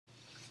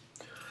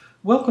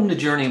Welcome to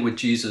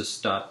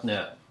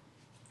JourneyWithJesus.net,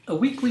 a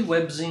weekly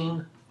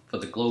webzine for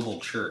the global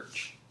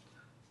church.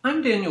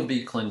 I'm Daniel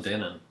B.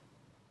 Clendenin.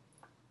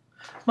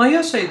 My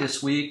essay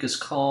this week is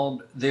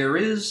called There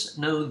Is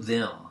No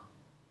Them.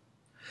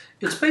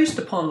 It's based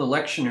upon the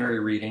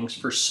lectionary readings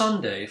for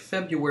Sunday,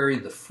 February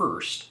the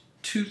 1st,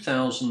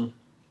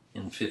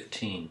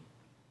 2015.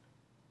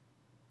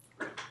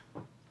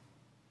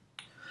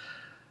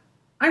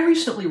 I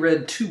recently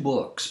read two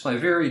books by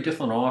very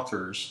different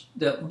authors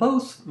that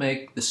both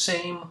make the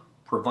same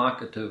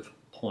provocative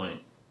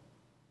point.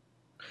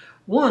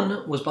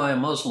 One was by a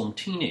Muslim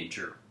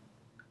teenager.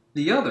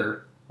 The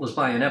other was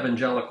by an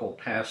evangelical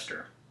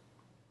pastor.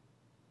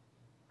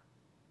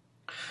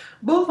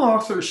 Both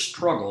authors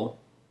struggle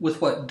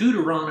with what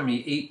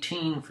Deuteronomy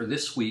 18 for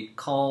this week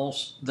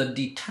calls the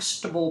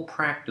detestable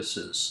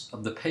practices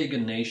of the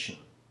pagan nation.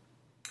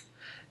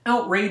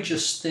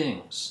 Outrageous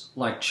things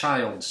like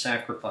child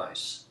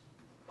sacrifice.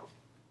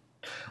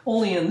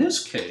 Only in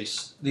this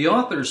case, the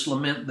authors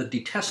lament the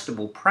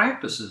detestable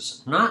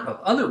practices not of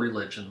other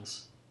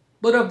religions,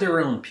 but of their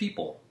own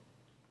people.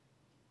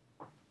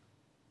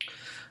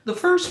 The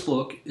first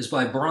book is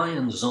by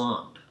Brian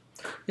Zahnd.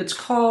 It's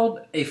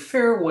called A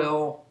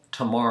Farewell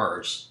to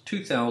Mars,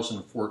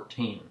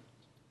 2014.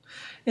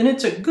 And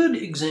it's a good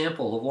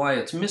example of why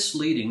it's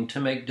misleading to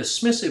make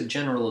dismissive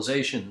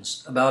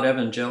generalizations about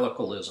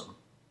evangelicalism,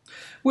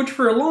 which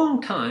for a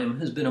long time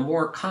has been a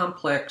more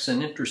complex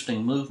and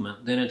interesting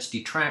movement than its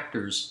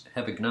detractors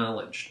have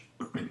acknowledged.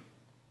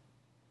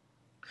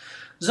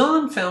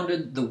 Zahnd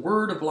founded the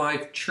Word of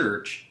Life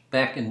Church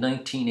back in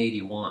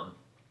 1981.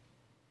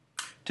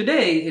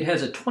 Today, it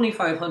has a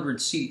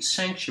 2,500-seat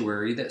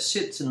sanctuary that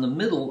sits in the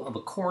middle of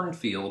a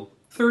cornfield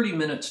 30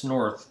 minutes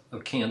north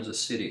of Kansas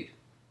City.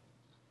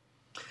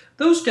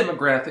 Those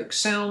demographics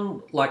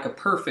sound like a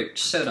perfect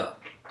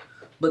setup,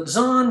 but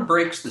Zahnd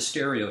breaks the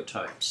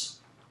stereotypes.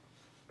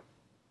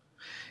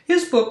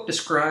 His book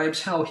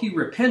describes how he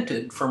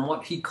repented from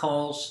what he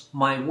calls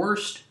my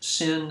worst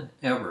sin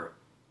ever.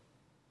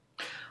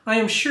 I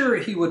am sure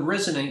he would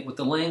resonate with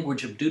the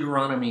language of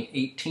Deuteronomy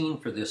 18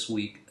 for this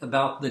week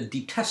about the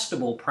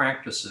detestable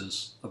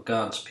practices of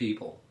God's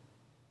people.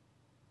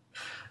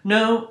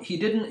 No, he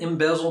didn't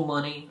embezzle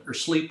money or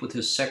sleep with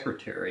his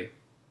secretary.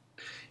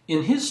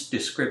 In his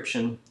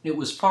description, it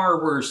was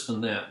far worse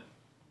than that.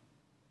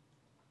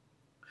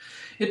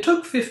 It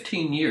took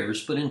 15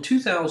 years, but in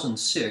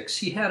 2006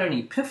 he had an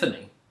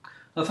epiphany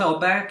of how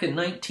back in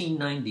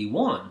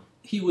 1991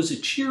 he was a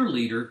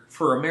cheerleader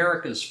for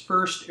America's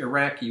first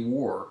Iraqi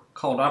war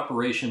called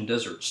Operation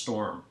Desert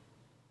Storm.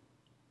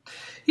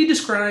 He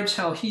describes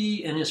how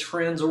he and his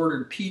friends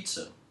ordered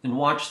pizza and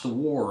watched the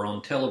war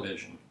on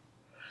television,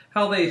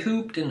 how they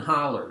hooped and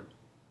hollered,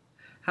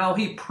 how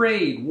he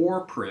prayed war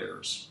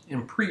prayers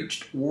and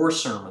preached war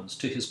sermons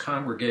to his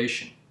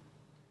congregation,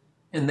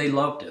 and they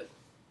loved it.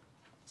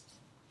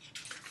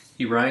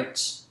 He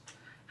writes,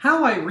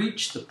 how I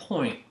reached the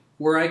point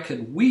where I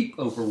could weep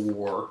over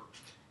war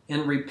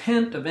and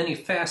repent of any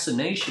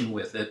fascination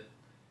with it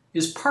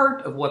is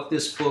part of what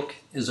this book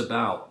is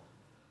about.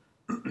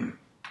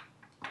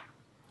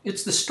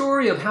 It's the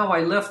story of how I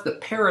left the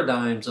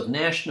paradigms of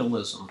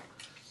nationalism,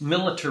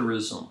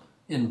 militarism,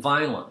 and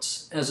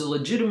violence as a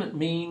legitimate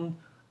means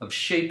of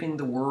shaping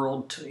the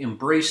world to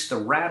embrace the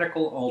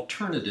radical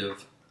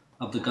alternative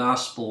of the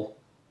gospel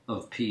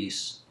of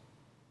peace.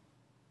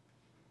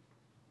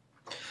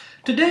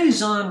 Today,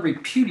 Zahnd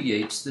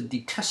repudiates the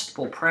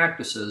detestable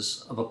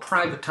practices of a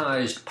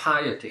privatized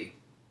piety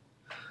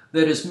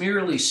that is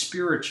merely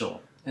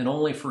spiritual and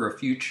only for a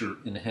future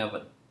in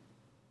heaven.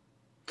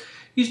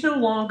 He's no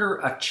longer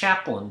a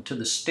chaplain to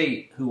the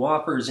state who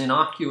offers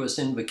innocuous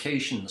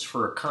invocations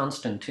for a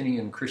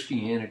Constantinian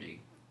Christianity.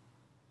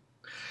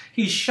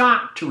 He's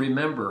shocked to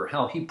remember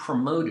how he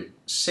promoted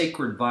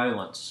sacred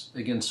violence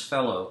against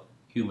fellow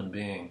human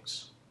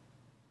beings.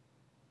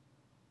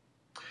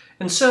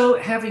 And so,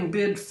 having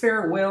bid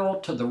farewell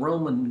to the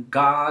Roman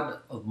god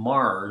of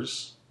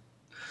Mars,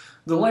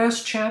 the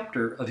last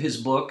chapter of his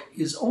book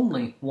is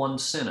only one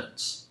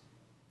sentence.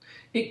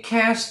 It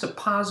casts a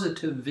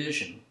positive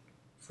vision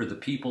for the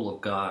people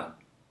of God.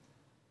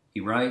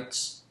 He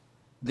writes,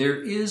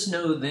 there is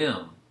no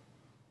them,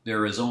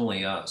 there is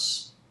only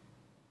us.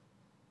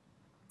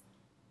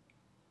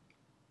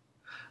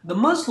 The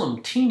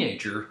Muslim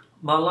teenager,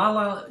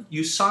 Malala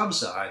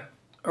Yousafzai,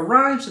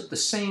 arrives at the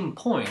same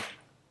point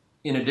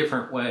in a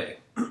different way.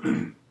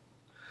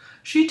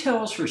 She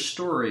tells her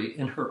story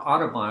in her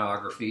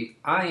autobiography,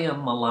 I Am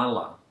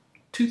Malala,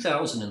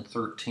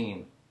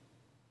 2013.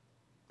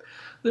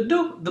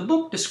 The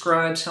book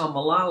describes how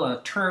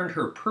Malala turned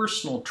her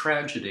personal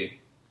tragedy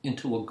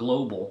into a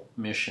global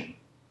mission.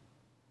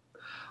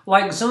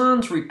 Like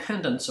Zahn's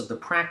repentance of the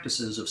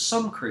practices of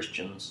some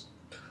Christians,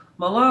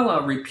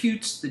 Malala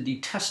reputes the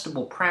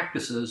detestable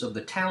practices of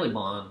the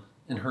Taliban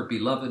in her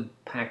beloved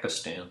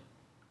Pakistan.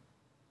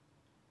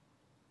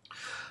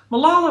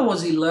 Malala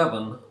was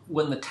 11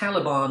 when the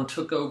Taliban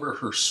took over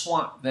her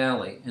Swat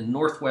Valley in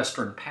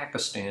northwestern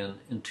Pakistan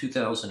in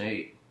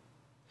 2008.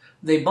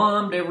 They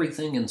bombed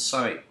everything in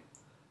sight,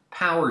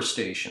 power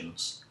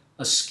stations,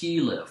 a ski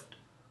lift,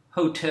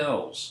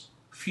 hotels,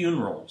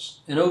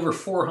 funerals, and over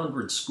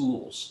 400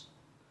 schools.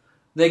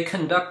 They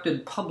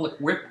conducted public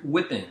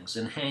whippings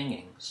and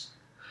hangings.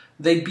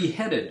 They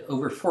beheaded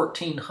over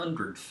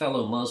 1,400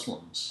 fellow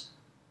Muslims.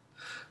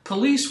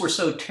 Police were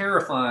so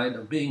terrified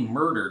of being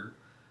murdered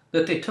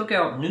that they took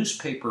out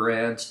newspaper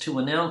ads to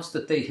announce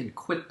that they had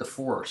quit the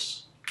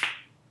force.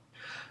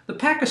 The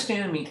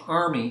Pakistani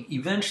army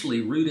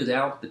eventually rooted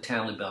out the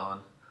Taliban,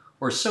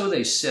 or so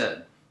they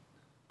said,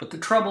 but the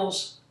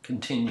troubles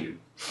continued.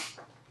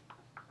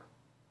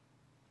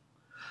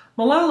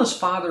 Malala's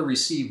father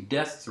received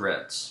death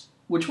threats,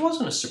 which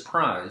wasn't a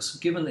surprise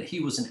given that he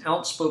was an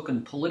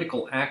outspoken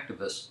political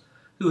activist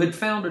who had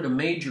founded a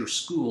major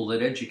school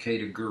that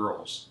educated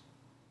girls.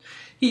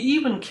 He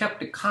even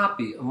kept a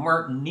copy of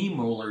Martin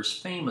Niemöller's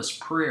famous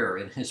prayer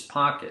in his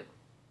pocket.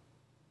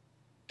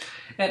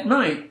 At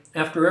night,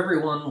 after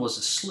everyone was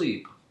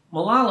asleep,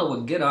 Malala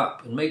would get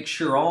up and make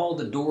sure all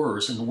the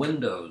doors and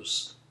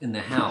windows in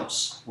the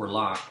house were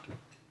locked.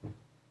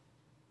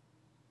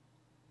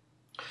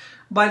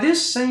 By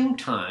this same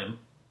time,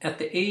 at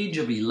the age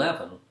of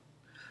 11,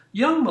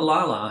 young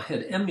Malala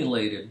had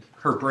emulated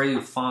her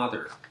brave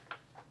father.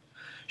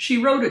 She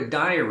wrote a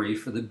diary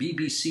for the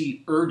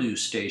BBC Urdu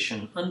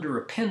station under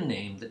a pen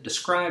name that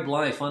described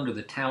life under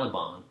the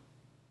Taliban.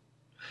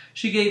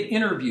 She gave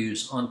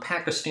interviews on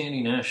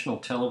Pakistani national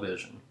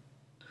television.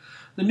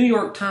 The New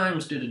York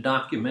Times did a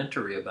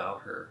documentary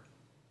about her.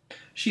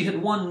 She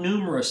had won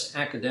numerous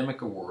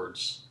academic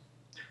awards.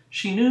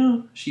 She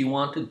knew she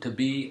wanted to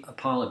be a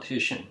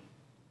politician.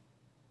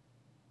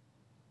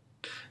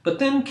 But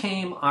then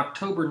came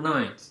October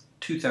 9th,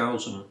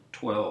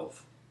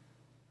 2012.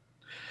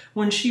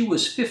 When she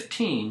was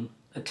 15,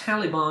 a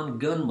Taliban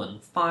gunman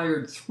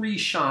fired 3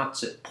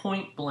 shots at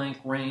point-blank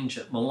range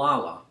at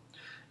Malala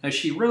as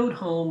she rode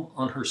home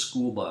on her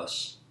school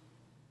bus.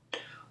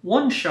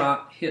 1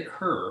 shot hit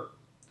her,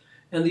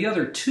 and the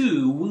other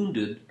 2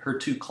 wounded her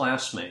 2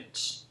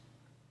 classmates.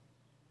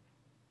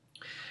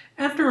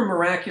 After a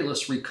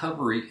miraculous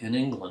recovery in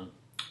England,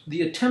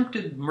 the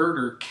attempted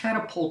murder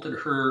catapulted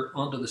her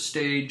onto the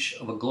stage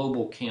of a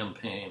global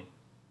campaign.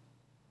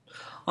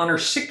 On her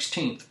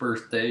 16th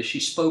birthday, she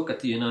spoke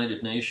at the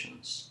United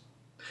Nations.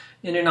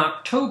 And in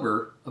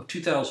October of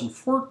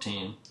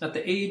 2014, at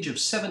the age of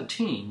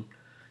 17,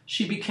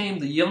 she became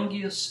the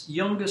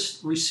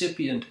youngest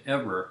recipient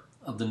ever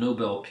of the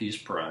Nobel Peace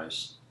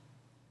Prize.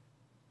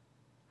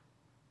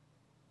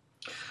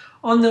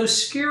 On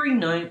those scary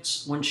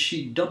nights when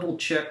she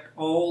double-checked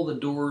all the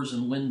doors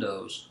and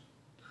windows,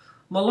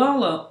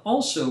 Malala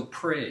also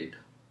prayed.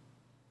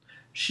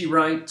 She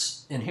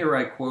writes, and here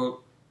I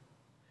quote,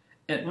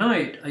 "At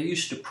night, I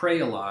used to pray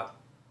a lot.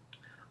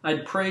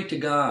 I'd pray to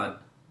God,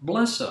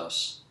 bless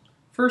us.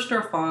 First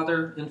our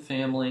father and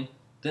family,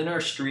 then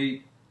our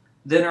street,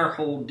 then our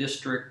whole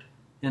district,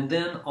 and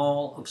then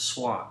all of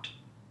Swat.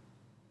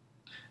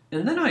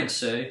 And then I'd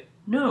say,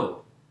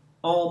 no,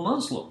 all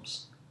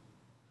Muslims.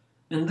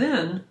 And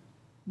then,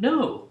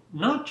 no,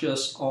 not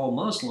just all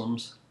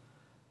Muslims.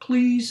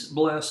 Please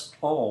bless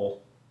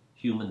all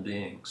human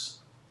beings."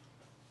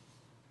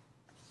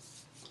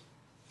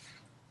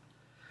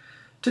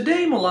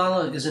 Today,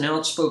 Malala is an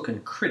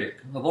outspoken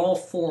critic of all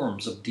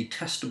forms of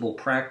detestable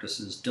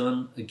practices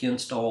done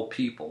against all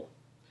people,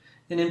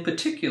 and in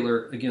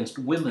particular against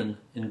women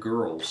and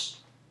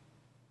girls.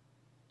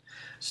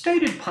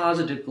 Stated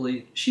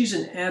positively, she's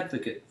an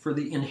advocate for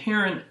the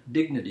inherent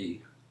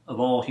dignity of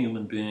all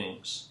human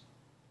beings.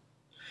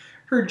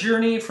 Her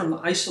journey from the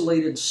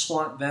isolated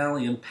Swat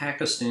Valley in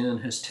Pakistan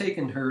has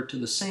taken her to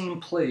the same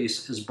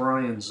place as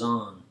Brian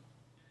Zahn.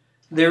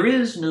 There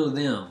is no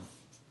them.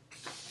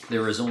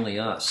 There is only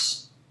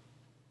us.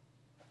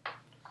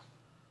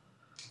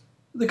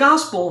 The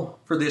Gospel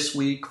for this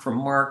week from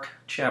Mark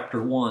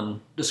chapter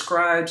 1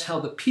 describes how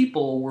the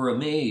people were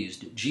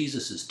amazed at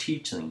Jesus'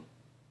 teaching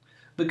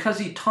because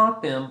he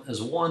taught them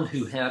as one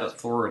who had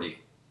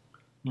authority,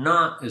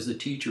 not as the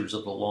teachers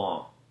of the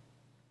law.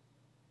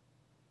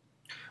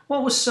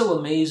 What was so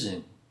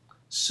amazing,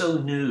 so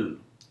new,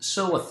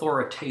 so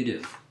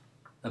authoritative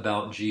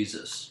about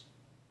Jesus?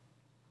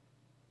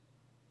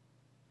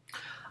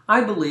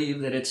 I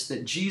believe that it's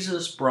that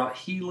Jesus brought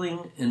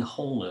healing and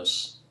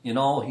wholeness in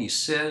all he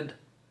said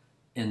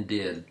and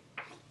did.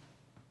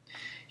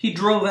 He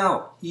drove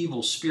out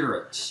evil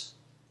spirits.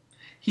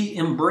 He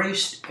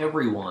embraced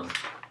everyone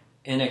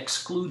and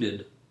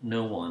excluded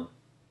no one.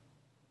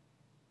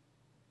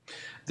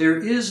 There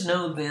is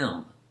no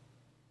them.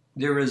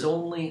 There is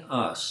only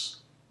us.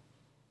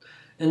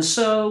 And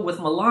so, with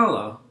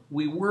Malala,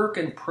 we work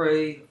and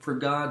pray for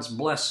God's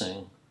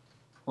blessing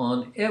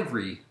on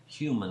every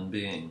human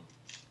being.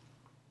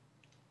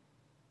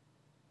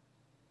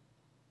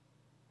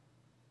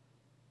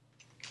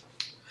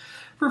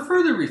 For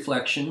further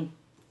reflection,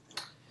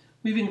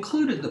 we've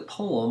included the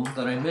poem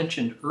that I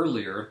mentioned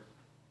earlier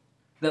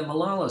that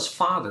Malala's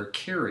father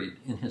carried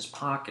in his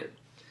pocket.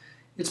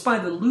 It's by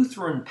the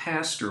Lutheran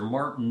pastor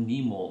Martin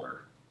Niemöller.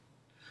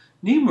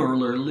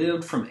 Niemöller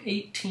lived from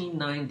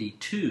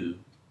 1892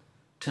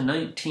 to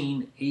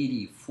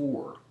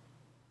 1984.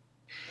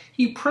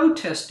 He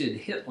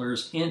protested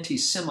Hitler's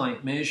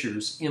anti-Semite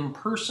measures in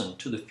person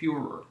to the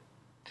Fuhrer.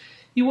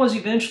 He was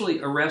eventually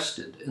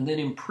arrested and then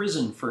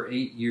imprisoned for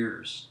 8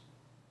 years.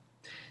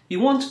 He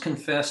once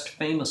confessed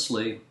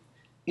famously,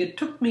 "It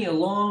took me a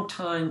long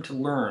time to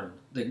learn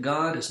that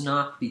God is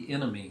not the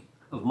enemy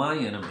of my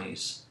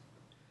enemies.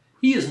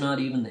 He is not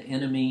even the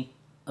enemy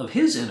of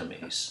his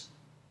enemies."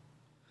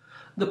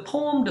 The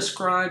poem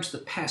describes the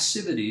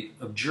passivity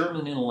of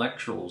German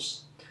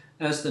intellectuals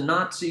as the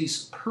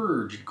Nazis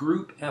purged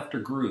group after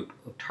group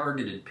of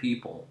targeted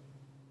people.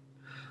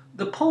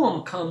 The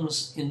poem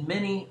comes in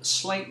many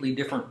slightly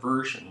different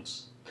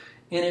versions,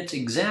 and its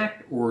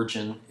exact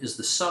origin is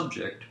the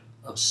subject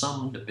of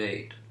some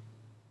debate.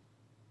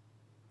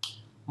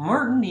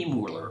 Martin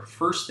Niemöller,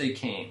 First They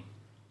Came.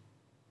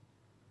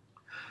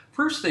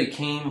 First they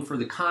came for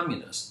the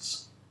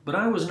communists, but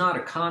I was not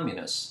a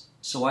communist,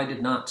 so I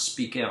did not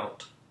speak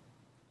out.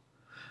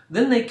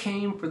 Then they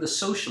came for the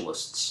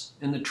socialists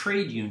and the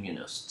trade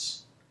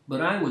unionists,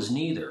 but I was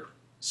neither,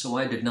 so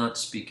I did not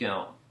speak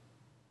out.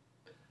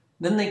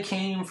 Then they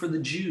came for the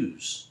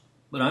Jews,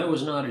 but I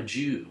was not a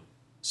Jew,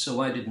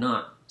 so I did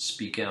not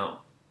speak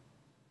out.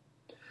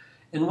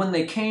 And when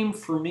they came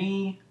for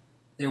me,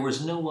 there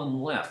was no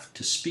one left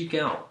to speak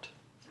out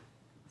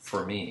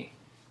for me.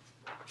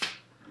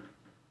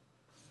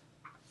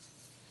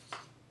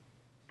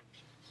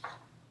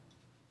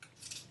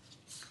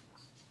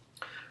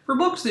 For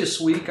books this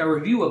week, I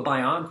review a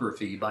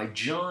biography by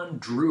John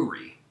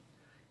Drury.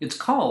 It's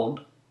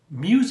called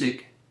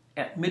Music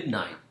at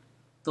Midnight,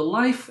 The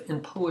Life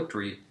and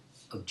Poetry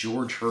of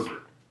George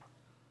Herbert.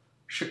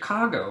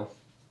 Chicago,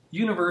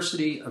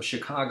 University of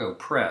Chicago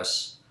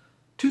Press,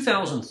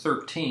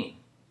 2013.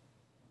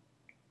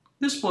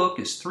 This book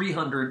is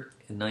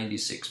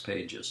 396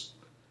 pages.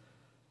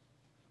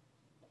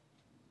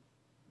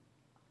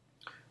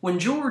 When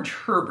George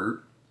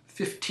Herbert,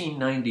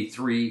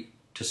 1593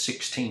 to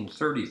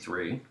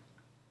 1633,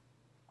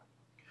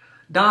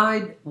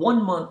 died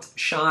 1 month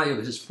shy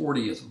of his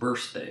 40th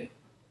birthday,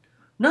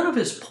 none of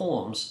his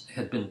poems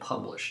had been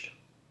published.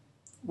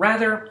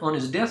 Rather, on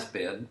his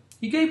deathbed,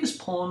 he gave his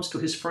poems to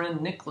his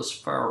friend Nicholas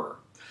Farrar,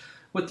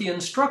 with the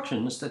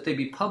instructions that they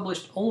be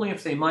published only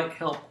if they might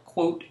help,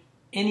 quote,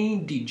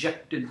 any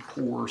dejected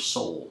poor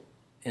soul,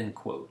 end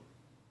quote.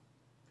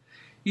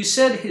 He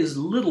said his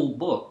little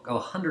book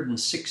of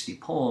 160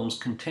 poems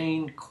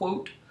contained,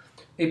 quote,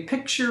 a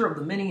picture of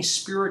the many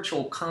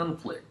spiritual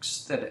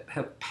conflicts that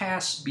have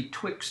passed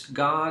betwixt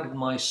God and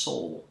my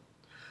soul,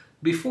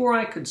 before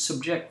I could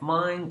subject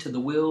mine to the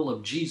will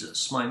of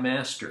Jesus, my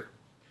Master,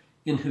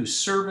 in whose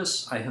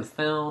service I have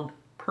found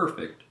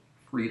perfect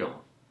freedom.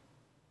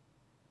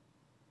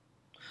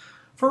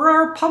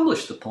 Farrar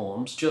published the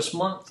poems just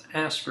months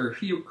after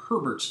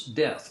Herbert's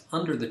death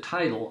under the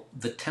title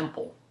The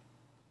Temple.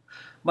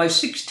 By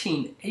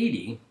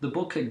 1680, the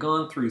book had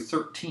gone through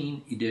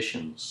 13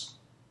 editions.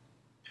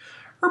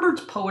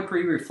 Herbert's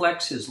poetry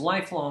reflects his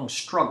lifelong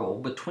struggle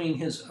between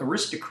his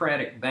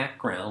aristocratic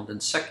background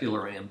and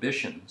secular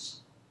ambitions,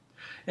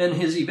 and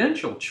his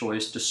eventual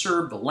choice to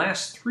serve the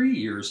last 3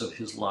 years of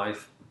his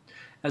life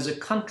as a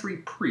country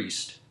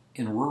priest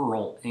in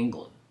rural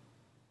England.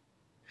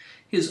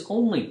 His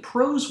only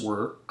prose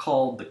work,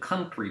 called The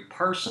Country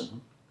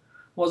Parson,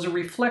 was a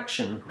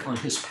reflection on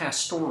his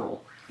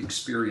pastoral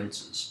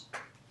experiences.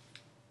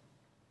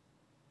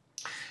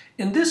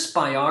 In this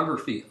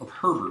biography of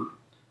Herbert,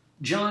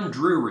 John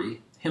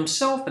Drury,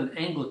 himself an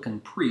Anglican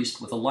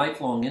priest with a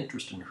lifelong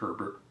interest in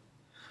Herbert,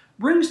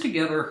 brings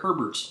together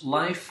Herbert's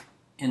life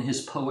and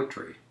his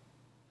poetry.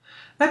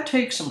 That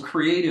takes some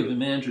creative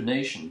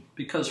imagination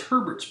because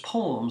Herbert's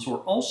poems were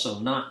also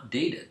not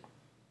dated.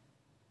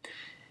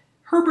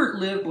 Herbert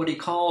lived what he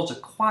calls a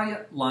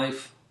quiet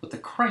life with a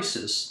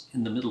crisis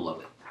in the middle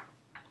of it.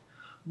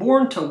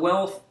 Born to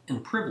wealth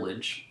and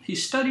privilege, he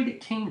studied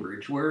at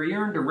Cambridge, where he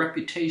earned a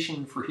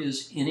reputation for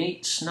his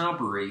innate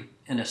snobbery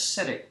and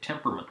ascetic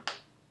temperament.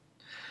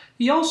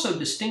 He also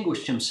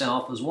distinguished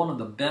himself as one of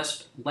the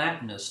best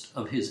Latinists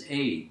of his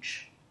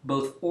age,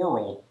 both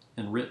oral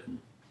and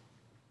written.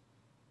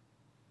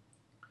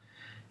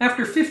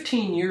 After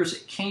 15 years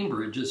at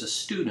Cambridge as a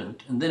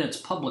student and then as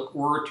public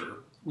orator,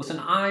 with an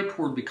eye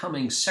toward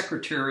becoming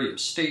Secretary of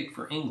State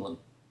for England,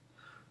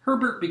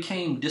 Herbert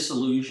became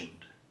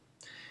disillusioned.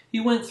 He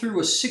went through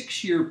a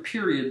 6-year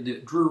period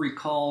that Drury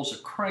calls a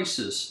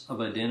crisis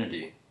of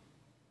identity.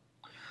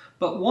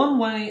 But one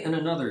way and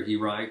another, he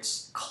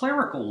writes,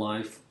 clerical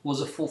life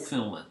was a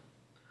fulfillment,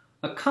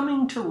 a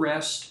coming to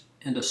rest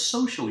and a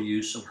social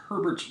use of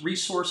Herbert's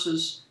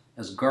resources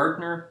as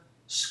gardener,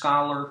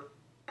 scholar,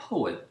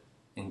 poet,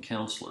 and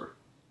counselor.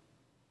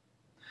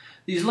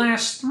 These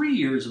last 3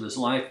 years of his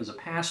life as a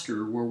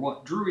pastor were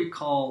what Drury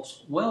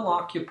calls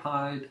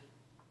well-occupied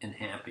and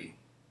happy.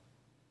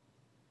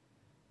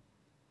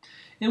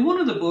 In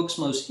one of the book's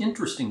most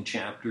interesting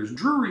chapters,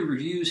 Drury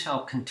reviews how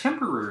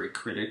contemporary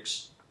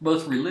critics,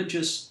 both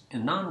religious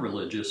and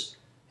non-religious,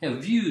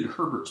 have viewed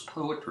Herbert's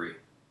poetry.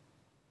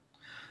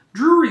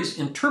 Drury's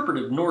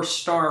interpretive North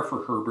Star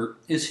for Herbert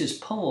is his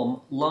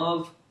poem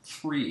Love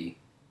 3.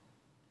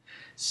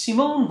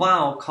 Simone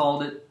Weil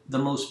called it the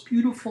most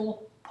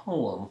beautiful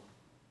poem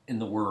in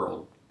the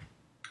world.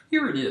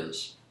 Here it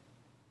is.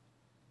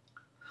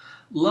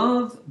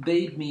 Love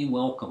bade me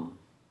welcome,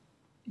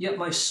 yet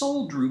my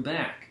soul drew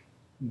back,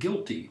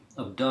 guilty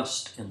of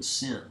dust and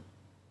sin.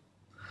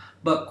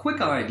 But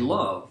quick-eyed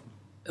love,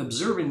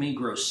 observing me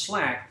grow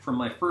slack from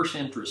my first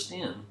interest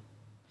in,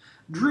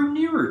 drew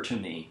nearer to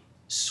me,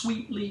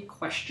 sweetly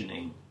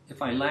questioning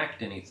if I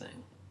lacked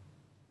anything.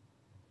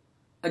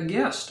 A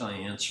guest, I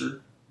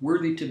answered,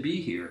 worthy to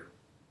be here.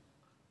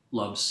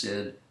 Love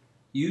said,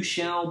 you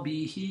shall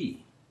be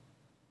he.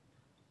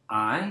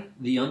 I,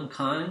 the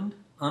unkind,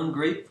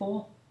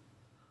 ungrateful?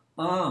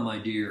 Ah, my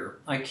dear,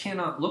 I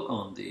cannot look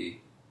on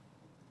thee.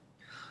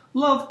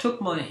 Love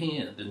took my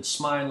hand and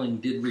smiling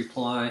did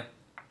reply,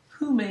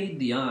 who made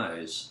the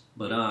eyes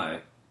but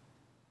I?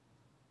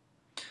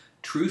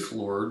 Truth,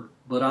 Lord,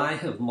 but I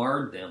have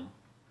marred them.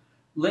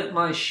 Let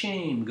my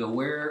shame go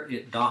where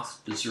it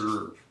doth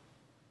deserve.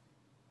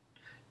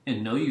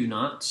 And know you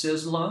not,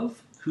 says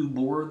Love, who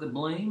bore the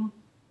blame?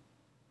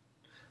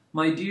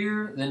 My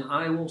dear, then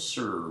I will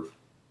serve.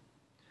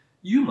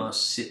 You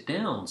must sit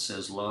down,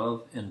 says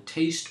Love, and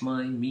taste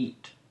my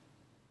meat.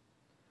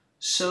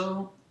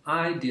 So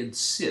I did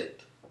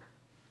sit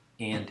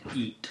and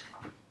eat.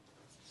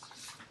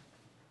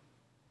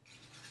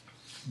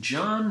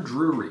 John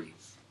Drury,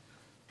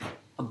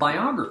 a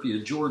biography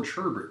of George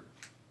Herbert.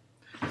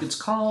 It's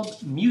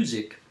called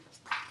Music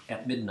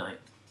at Midnight.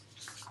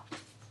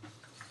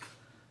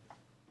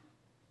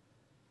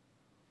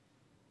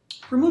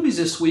 For movies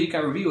this week, I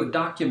review a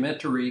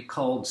documentary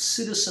called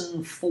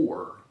Citizen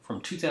 4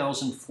 from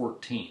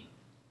 2014.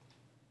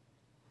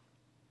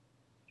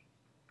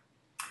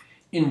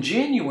 In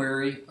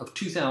January of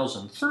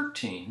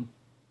 2013,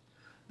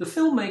 the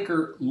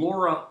filmmaker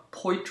Laura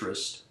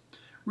Poitras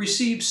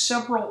received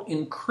several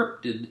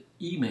encrypted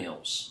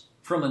emails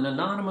from an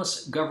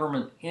anonymous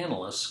government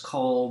analyst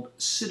called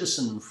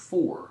Citizen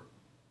 4,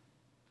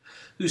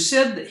 who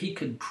said that he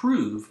could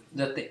prove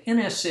that the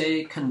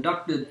NSA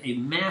conducted a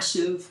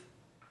massive,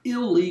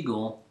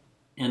 illegal,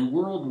 and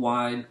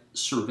worldwide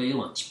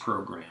surveillance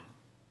program.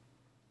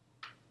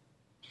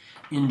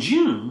 In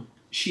June,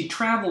 she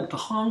traveled to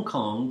Hong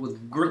Kong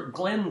with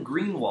Glenn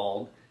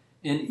Greenwald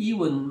and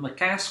Ewan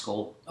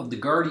MacAskill of The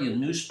Guardian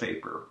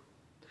newspaper,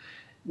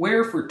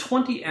 where for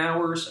 20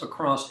 hours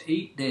across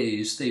 8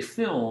 days they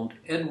filmed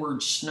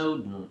Edward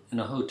Snowden in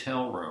a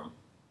hotel room.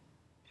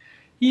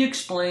 He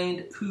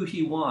explained who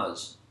he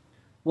was,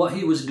 what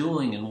he was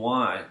doing and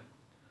why,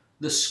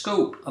 the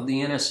scope of the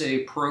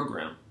NSA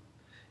program,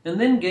 and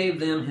then gave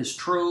them his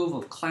trove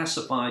of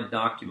classified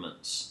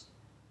documents.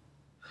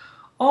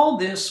 All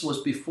this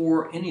was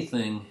before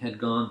anything had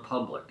gone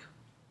public.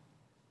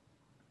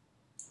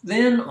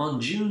 Then, on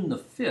June the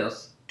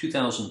 5th,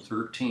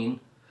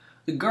 2013,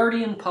 The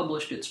Guardian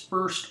published its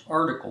first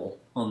article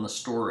on the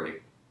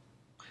story.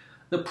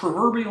 The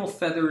proverbial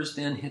feathers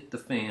then hit the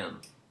fan,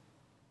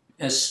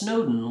 as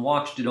Snowden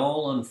watched it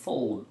all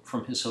unfold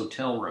from his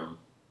hotel room.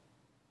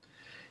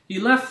 He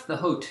left the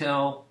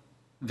hotel,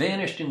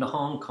 vanished into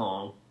Hong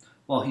Kong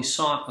while he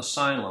sought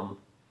asylum,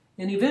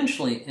 and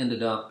eventually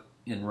ended up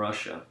in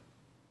Russia.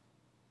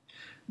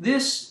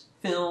 This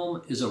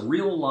film is a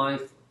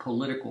real-life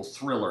political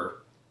thriller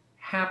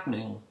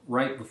happening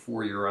right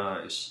before your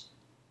eyes.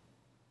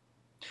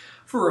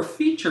 For a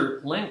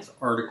feature-length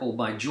article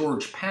by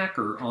George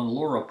Packer on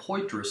Laura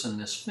Poitras in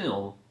this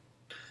film,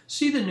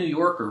 see The New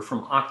Yorker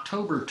from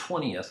October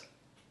 20th,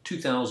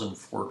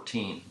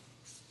 2014.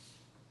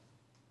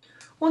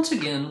 Once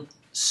again,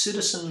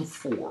 Citizen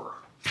 4.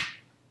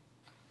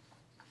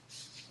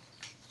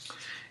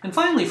 And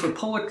finally, for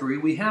poetry,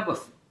 we have a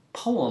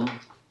poem.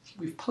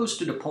 We've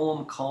posted a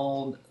poem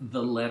called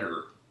The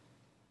Letter.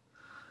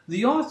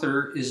 The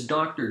author is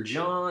Dr.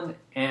 John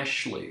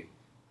Ashley,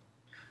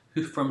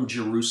 who's from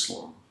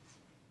Jerusalem.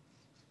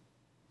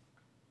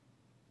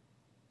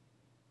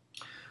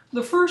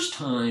 The first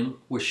time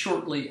was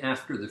shortly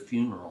after the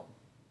funeral.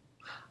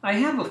 I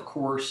have, of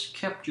course,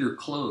 kept your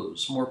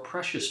clothes, more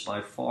precious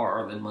by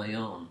far than my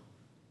own.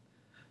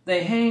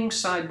 They hang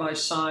side by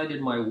side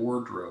in my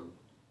wardrobe.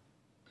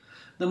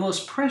 The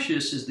most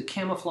precious is the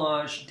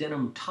camouflage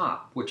denim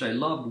top, which I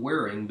loved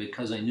wearing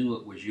because I knew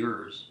it was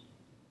yours.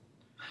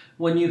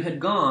 When you had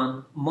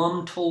gone,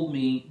 Mum told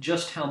me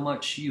just how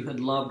much you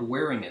had loved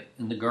wearing it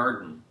in the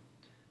garden,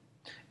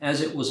 as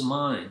it was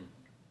mine,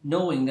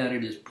 knowing that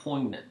it is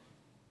poignant.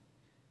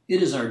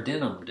 It is our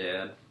denim,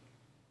 Dad.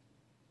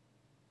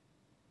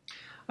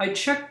 I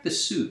checked the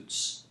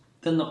suits,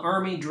 then the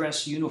army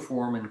dress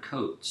uniform and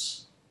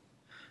coats.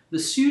 The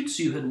suits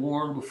you had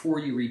worn before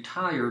you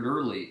retired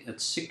early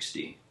at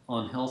 60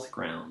 on health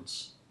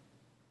grounds.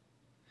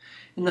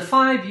 In the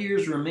 5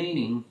 years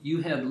remaining,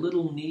 you had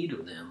little need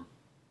of them.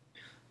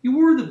 You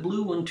wore the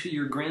blue one to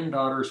your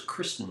granddaughter's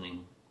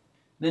christening,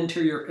 then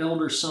to your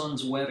elder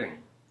son's wedding,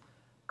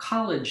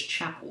 college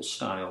chapel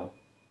style.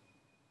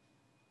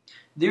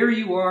 There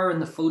you are in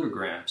the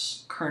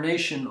photographs,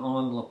 carnation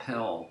on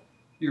lapel,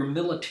 your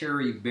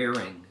military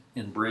bearing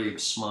and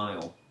brave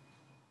smile.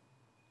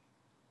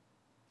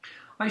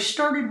 I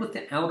started with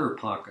the outer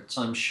pockets,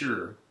 I'm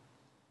sure,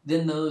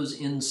 then those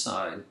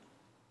inside.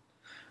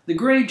 The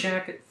gray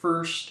jacket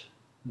first,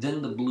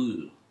 then the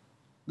blue.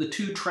 The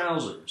two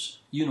trousers,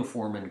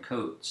 uniform and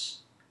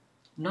coats.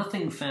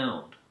 Nothing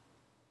found.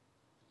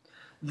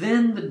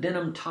 Then the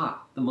denim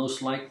top, the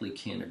most likely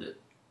candidate,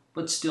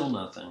 but still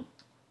nothing.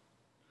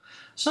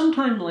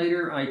 Sometime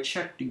later I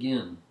checked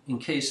again, in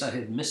case I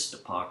had missed a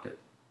pocket.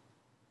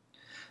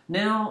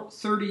 Now,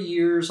 30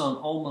 years on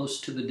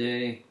almost to the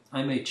day,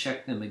 I may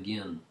check them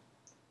again.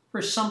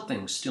 For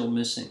something still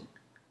missing,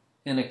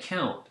 an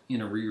account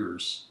in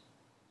arrears.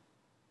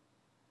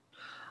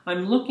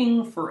 I'm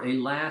looking for a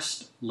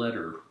last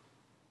letter,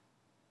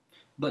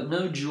 but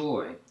no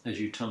joy, as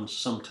you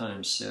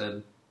sometimes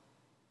said.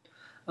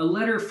 A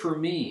letter for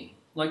me,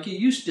 like you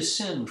used to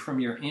send from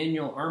your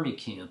annual army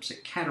camps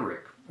at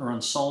Catterick or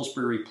on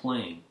Salisbury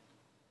Plain.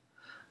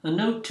 A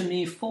note to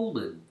me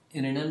folded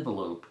in an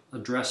envelope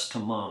addressed to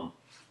Mom.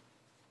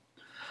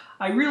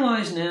 I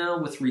realize now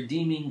with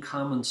redeeming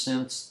common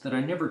sense that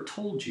I never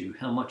told you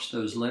how much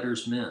those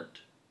letters meant,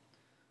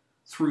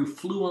 through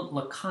fluent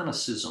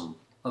laconicism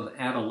of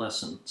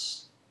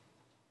adolescence.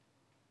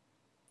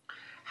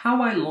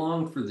 How I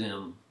longed for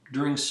them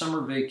during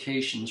summer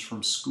vacations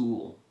from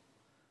school,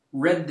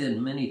 read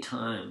them many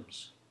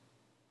times.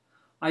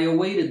 I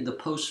awaited the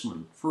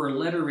postman for a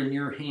letter in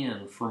your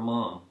hand for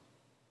Mom.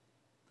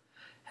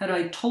 Had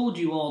I told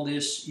you all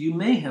this, you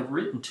may have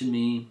written to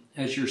me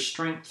as your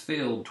strength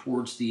failed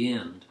towards the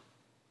end,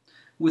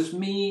 with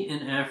me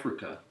in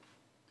Africa,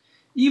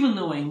 even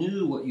though I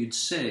knew what you'd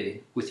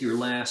say with your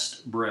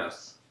last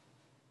breath.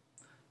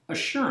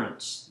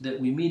 Assurance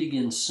that we meet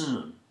again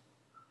soon.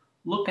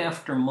 Look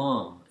after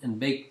Mom and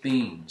baked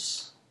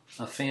beans,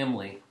 a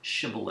family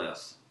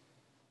shibboleth.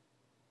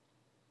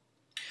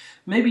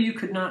 Maybe you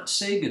could not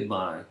say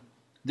goodbye,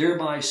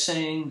 thereby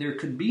saying there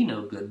could be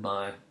no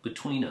goodbye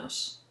between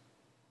us.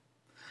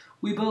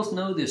 We both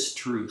know this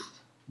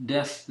truth,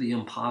 death the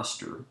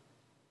impostor.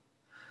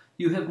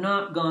 You have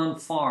not gone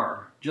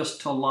far just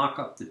to lock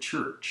up the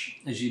church,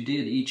 as you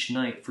did each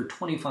night for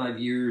 25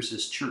 years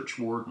as church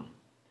warden,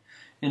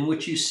 in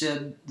which you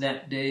said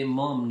that day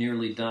Mom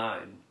nearly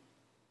died.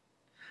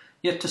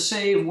 Yet to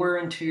save wear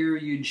and tear,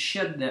 you'd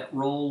shed that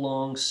roll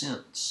long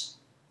since.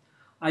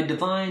 I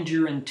divined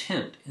your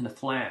intent in a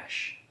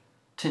flash,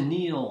 to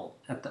kneel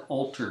at the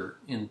altar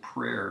in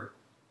prayer.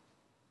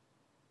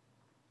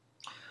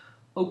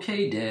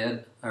 Okay,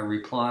 Dad, I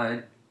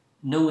replied,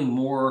 knowing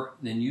more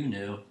than you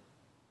knew.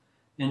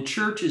 And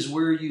church is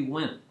where you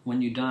went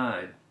when you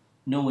died,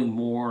 knowing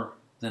more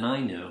than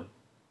I knew.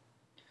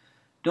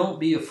 Don't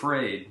be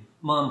afraid,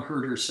 Mom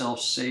heard herself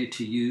say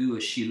to you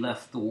as she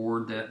left the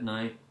ward that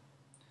night.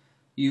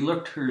 You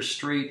looked her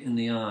straight in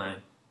the eye.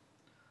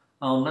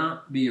 I'll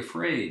not be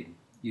afraid,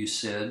 you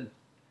said,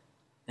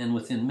 and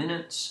within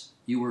minutes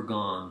you were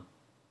gone.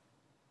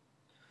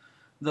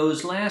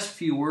 Those last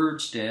few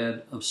words,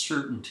 Dad, of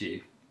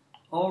certainty,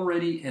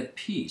 already at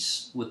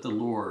peace with the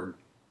Lord,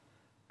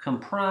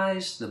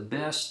 comprise the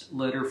best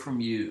letter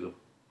from you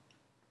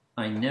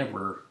I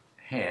never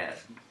had.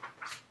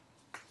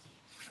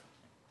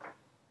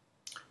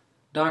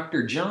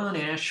 Dr. John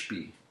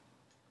Ashley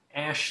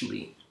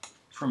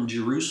from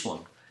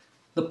Jerusalem.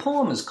 The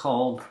poem is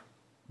called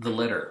The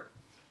Letter.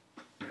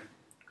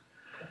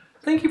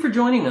 Thank you for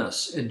joining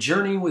us at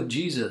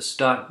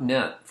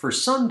JourneyWithJesus.net for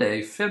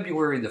Sunday,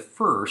 February the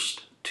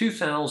 1st,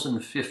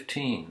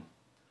 2015.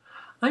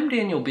 I'm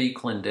Daniel B.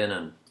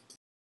 Clendenin.